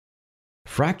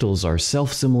Fractals are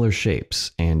self-similar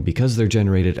shapes, and because they're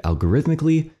generated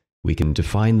algorithmically, we can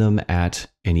define them at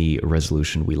any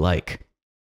resolution we like.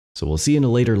 So we'll see in a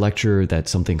later lecture that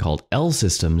something called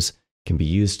L-systems can be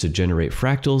used to generate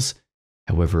fractals.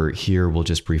 However, here we'll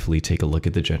just briefly take a look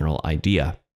at the general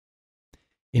idea.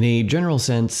 In a general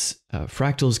sense,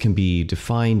 fractals can be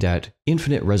defined at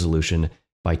infinite resolution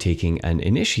by taking an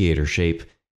initiator shape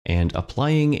and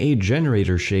applying a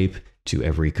generator shape to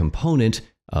every component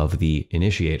of the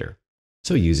initiator.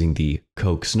 So using the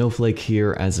Koch Snowflake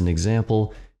here as an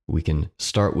example, we can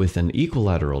start with an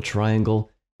equilateral triangle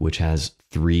which has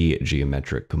 3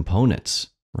 geometric components,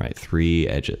 right? 3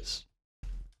 edges.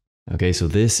 Okay, so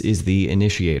this is the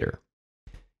initiator.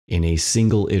 In a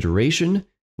single iteration,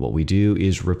 what we do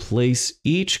is replace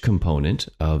each component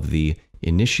of the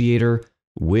initiator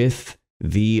with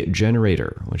the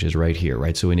generator, which is right here,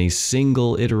 right? So in a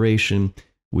single iteration,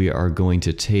 we are going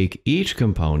to take each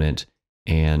component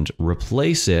and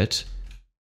replace it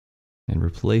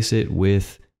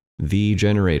with the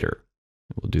generator.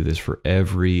 We'll do this for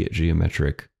every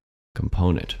geometric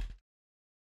component.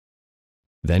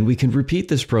 Then we can repeat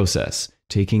this process,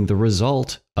 taking the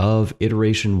result of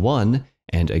iteration 1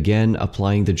 and again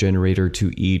applying the generator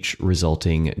to each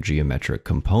resulting geometric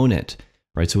component,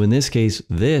 right? So in this case,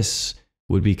 this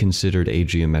would be considered a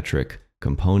geometric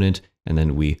component, and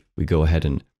then we go ahead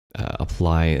and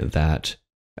apply that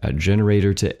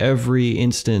generator to every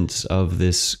instance of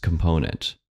this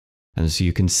component. And so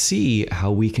you can see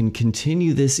how we can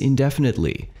continue this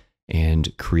indefinitely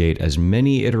and create as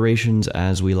many iterations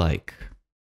as we like.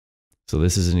 So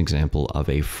this is an example of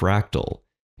a fractal,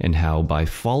 and how by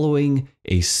following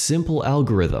a simple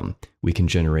algorithm, we can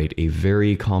generate a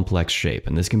very complex shape.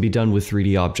 And this can be done with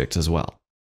 3D objects as well.